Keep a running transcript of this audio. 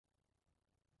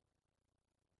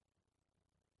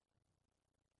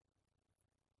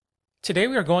Today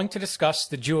we are going to discuss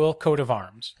the Jewel coat of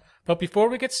arms. But before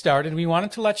we get started, we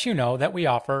wanted to let you know that we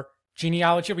offer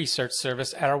genealogy research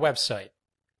service at our website.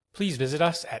 Please visit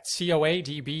us at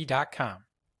coadb.com.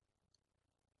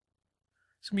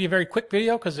 It's going to be a very quick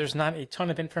video because there's not a ton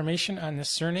of information on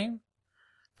this surname.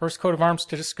 First coat of arms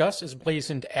to discuss is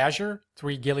blazoned Azure,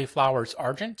 3 gillyflowers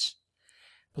argent.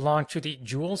 Belonged to the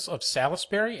Jewels of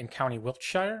Salisbury in County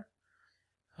Wiltshire,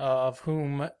 of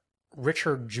whom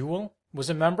Richard Jewel was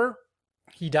a member.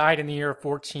 He died in the year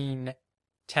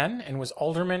 1410 and was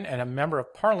Alderman and a Member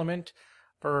of Parliament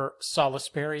for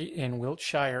Salisbury in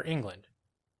Wiltshire, England.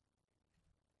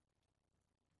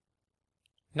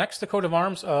 Next, the coat of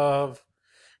arms of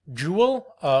Jewel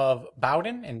of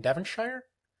Bowden in Devonshire,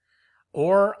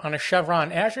 or on a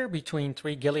chevron azure between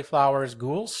 3 gillyflowers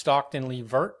gules, stalked in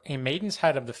vert, a maiden's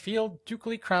head of the field,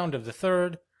 ducally crowned of the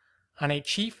third, on a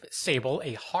chief sable,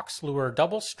 a hawk's lure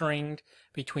double-stringed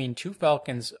between 2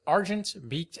 falcons, argent,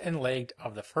 beaked, and legged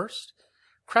of the first.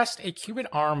 Crest, a cubit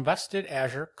arm, vested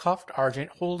azure, cuffed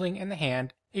argent, holding in the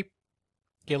hand a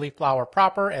gillyflower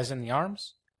proper, as in the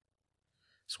arms.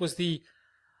 This was the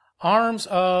arms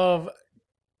of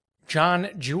John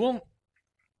Jewel,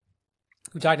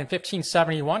 who died in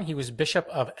 1571. He was Bishop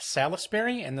of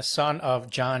Salisbury and the son of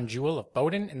John Jewel of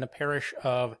Bowden in the parish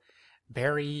of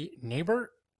Berry Nerbert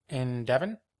in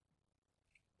Devon.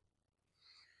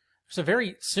 There's a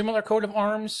very similar coat of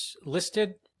arms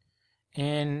listed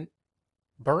in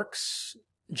Burke's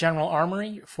General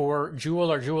Armory for Jewel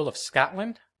or Jewel of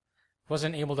Scotland.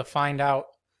 Wasn't able to find out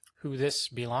who this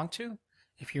belonged to.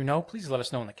 If you know, please let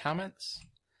us know in the comments.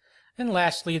 And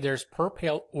lastly, there's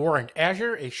purple orange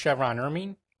azure, a chevron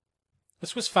ermine.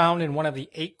 This was found in one of the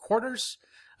 8 quarters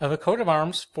of a coat of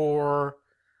arms for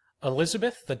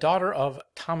Elizabeth, the daughter of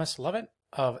Thomas Lovat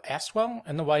of Aswell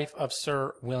and the wife of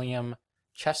Sir William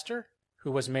Chester,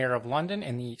 who was mayor of London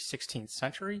in the 16th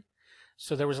century.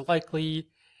 So there was likely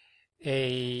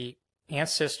an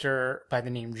ancestor by the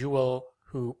name Jewel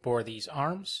who bore these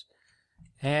arms.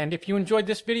 And if you enjoyed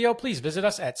this video, please visit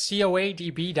us at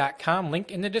coadb.com,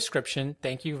 link in the description.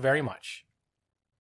 Thank you very much.